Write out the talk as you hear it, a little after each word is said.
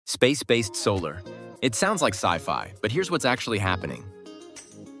Space-based solar. It sounds like sci-fi, but here's what's actually happening.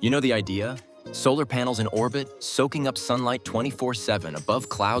 You know the idea? Solar panels in orbit, soaking up sunlight 24/7 above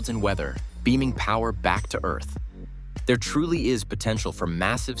clouds and weather, beaming power back to Earth. There truly is potential for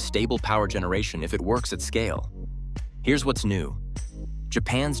massive, stable power generation if it works at scale. Here's what's new.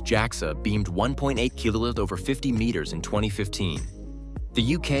 Japan's JAXA beamed 1.8 kilowatts over 50 meters in 2015.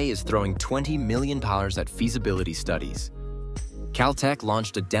 The UK is throwing $20 million at feasibility studies. Caltech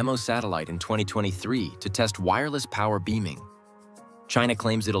launched a demo satellite in 2023 to test wireless power beaming. China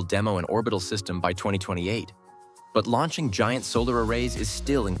claims it'll demo an orbital system by 2028. But launching giant solar arrays is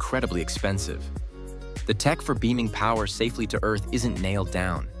still incredibly expensive. The tech for beaming power safely to Earth isn't nailed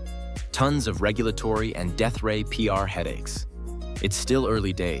down. Tons of regulatory and death ray PR headaches. It's still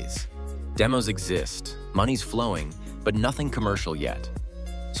early days. Demos exist, money's flowing, but nothing commercial yet.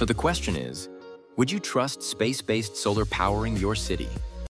 So the question is, would you trust space-based solar powering your city?